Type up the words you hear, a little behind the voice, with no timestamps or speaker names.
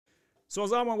So I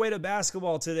was on my way to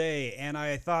basketball today, and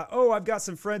I thought, oh, I've got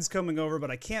some friends coming over, but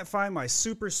I can't find my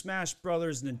Super Smash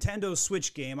Bros. Nintendo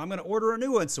Switch game. I'm going to order a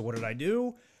new one. So what did I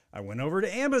do? I went over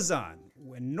to Amazon.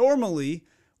 When normally,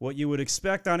 what you would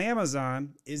expect on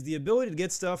Amazon is the ability to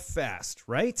get stuff fast,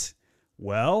 right?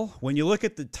 Well, when you look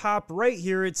at the top right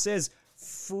here, it says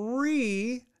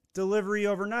free delivery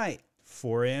overnight,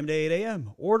 4 a.m. to 8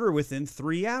 a.m. Order within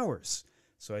 3 hours.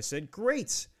 So I said,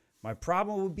 great, my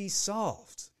problem will be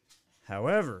solved.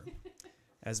 However,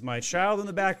 as my child in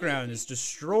the background is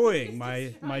destroying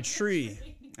my tree.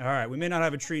 All right, we may not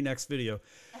have a tree next video.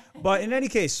 But in any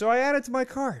case, so I add it to my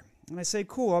cart. And I say,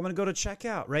 cool, I'm going to go to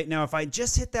checkout. Right now, if I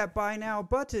just hit that buy now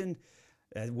button,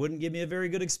 that wouldn't give me a very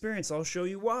good experience. I'll show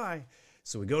you why.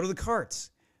 So we go to the cart.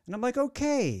 And I'm like,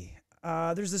 okay,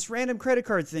 there's this random credit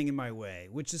card thing in my way,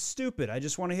 which is stupid. I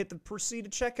just want to hit the proceed to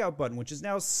checkout button, which is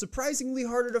now surprisingly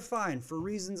harder to find for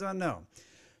reasons unknown.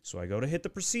 So I go to hit the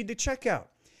proceed to checkout.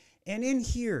 And in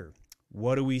here,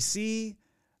 what do we see?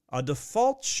 A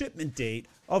default shipment date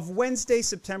of Wednesday,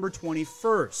 September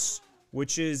 21st,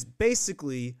 which is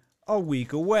basically a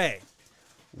week away.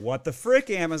 What the frick,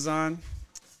 Amazon?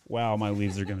 Wow, my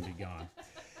leaves are going to be gone.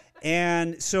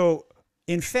 And so,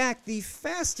 in fact, the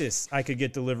fastest I could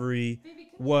get delivery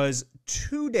was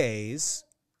 2 days,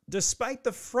 despite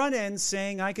the front end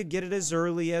saying I could get it as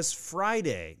early as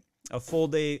Friday, a full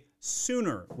day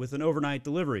sooner with an overnight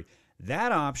delivery.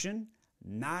 That option,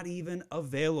 not even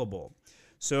available.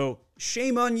 So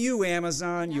shame on you,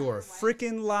 Amazon. You're a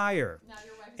freaking liar. Now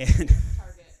your wife is going to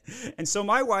Target. And so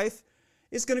my wife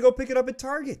is going to go pick it up at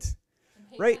Target. And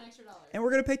pay Right? $10 extra. And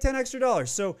we're going to pay $10 extra.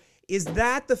 So is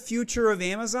that the future of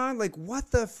Amazon? Like,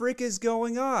 what the frick is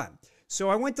going on? So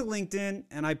I went to LinkedIn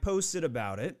and I posted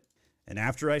about it. And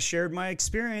after I shared my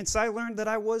experience, I learned that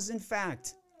I was, in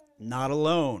fact, not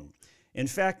alone. In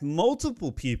fact,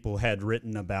 multiple people had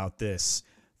written about this,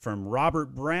 from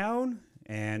Robert Brown,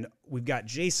 and we've got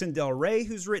Jason Del Rey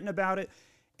who's written about it,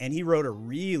 and he wrote a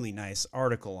really nice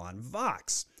article on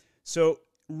Vox. So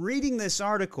reading this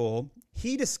article,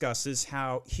 he discusses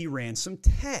how he ran some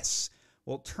tests.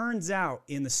 Well, it turns out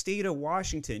in the state of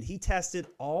Washington, he tested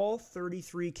all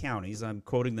 33 counties. I'm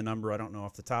quoting the number, I don't know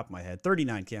off the top of my head,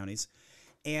 39 counties.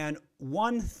 And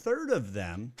 1/3 of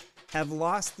them have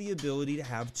lost the ability to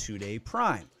have 2-day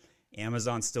Prime.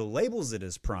 Amazon still labels it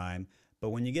as Prime,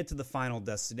 but when you get to the final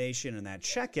destination and that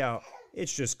checkout,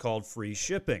 it's just called free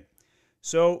shipping.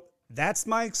 So that's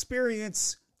my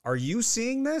experience. Are you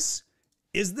seeing this?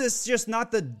 Is this just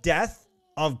not the death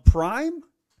of Prime?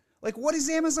 Like, what is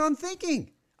Amazon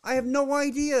thinking? I have no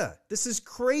idea. This is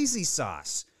crazy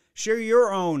sauce. Share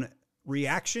your own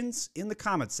reactions in the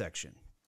comment section.